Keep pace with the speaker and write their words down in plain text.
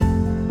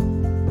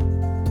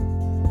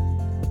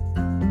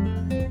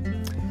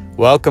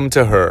Welcome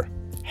to Her,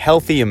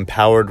 Healthy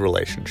Empowered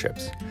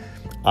Relationships.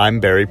 I'm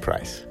Barry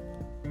Price.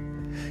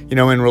 In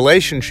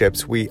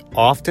relationships, we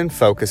often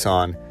focus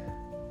on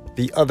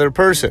the other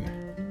person.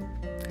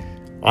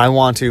 I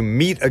want to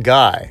meet a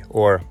guy,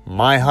 or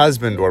my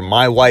husband or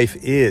my wife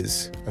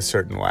is a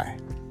certain way.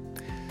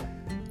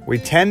 We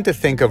tend to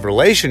think of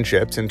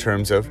relationships in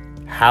terms of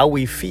how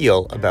we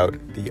feel about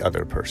the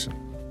other person.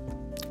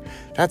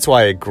 That's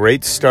why a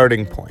great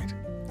starting point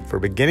for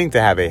beginning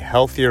to have a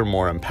healthier,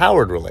 more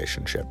empowered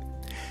relationship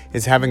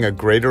is having a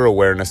greater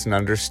awareness and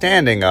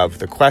understanding of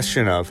the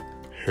question of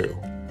who.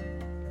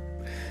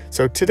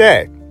 So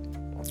today,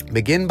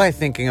 begin by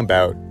thinking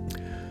about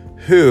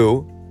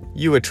who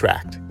you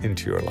attract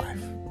into your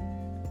life.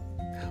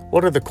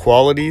 What are the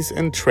qualities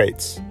and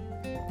traits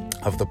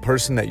of the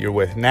person that you're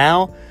with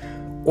now,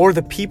 or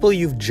the people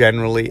you've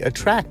generally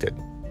attracted?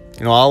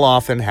 I'll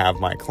often have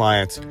my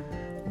clients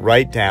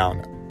write down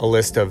a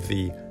list of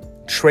the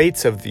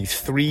traits of the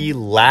 3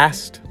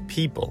 last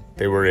people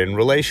they were in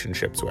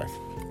relationships with.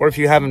 Or if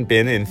you haven't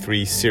been in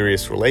 3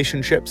 serious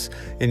relationships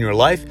in your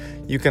life,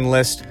 you can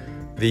list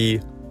the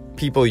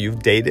people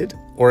you've dated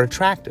or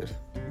attracted.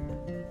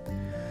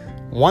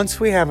 Once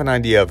we have an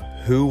idea of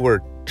who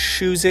we're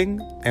choosing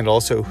and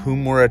also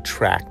whom we're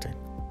attracting,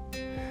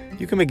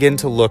 you can begin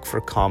to look for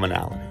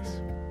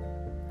commonalities.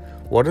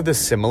 What are the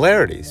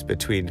similarities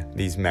between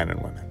these men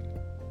and women?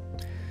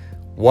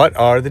 What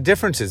are the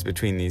differences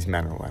between these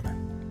men and women?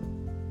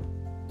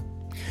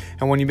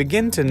 And when you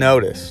begin to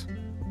notice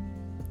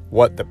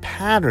what the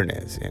pattern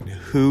is in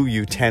who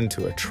you tend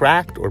to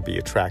attract or be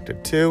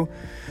attracted to,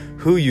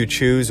 who you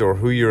choose or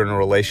who you're in a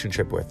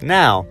relationship with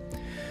now,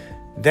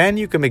 then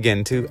you can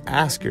begin to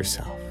ask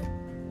yourself,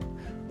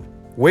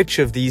 which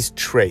of these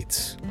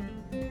traits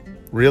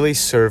really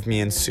serve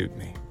me and suit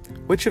me?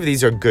 Which of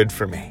these are good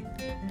for me?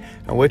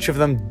 And which of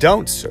them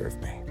don't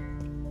serve me?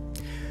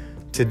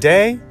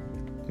 Today,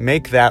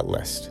 make that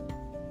list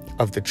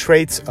of the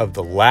traits of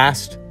the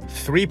last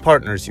 3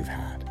 partners you've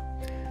had,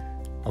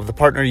 of the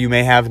partner you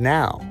may have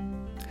now.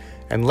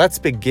 And let's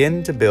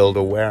begin to build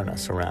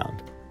awareness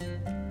around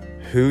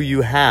who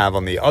you have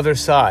on the other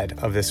side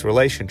of this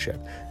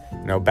relationship.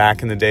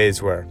 Back in the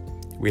days where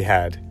we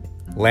had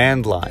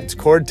landlines,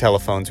 cord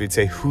telephones, we'd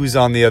say, who's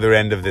on the other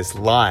end of this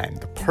line?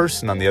 The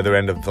person on the other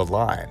end of the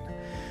line.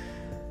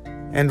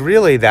 And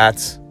really,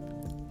 that's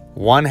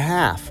one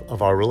half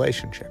of our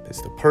relationship,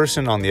 is the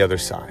person on the other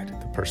side,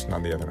 the person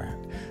on the other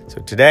end. So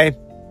today,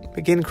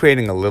 begin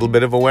creating a little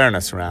bit of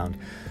awareness around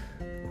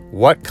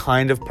what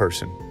kind of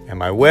person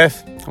am I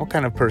with? What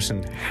kind of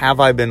person have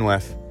I been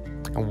with?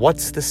 And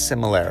what's the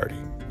similarity?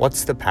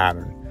 What's the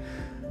pattern?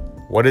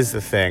 What is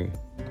the thing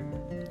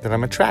that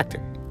I'm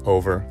attracting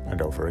over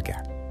and over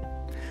again?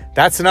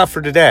 That's enough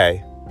for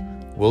today.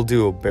 We'll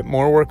do a bit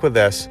more work with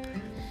this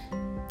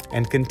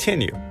and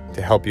continue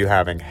to help you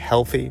having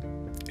healthy,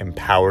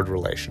 empowered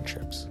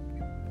relationships.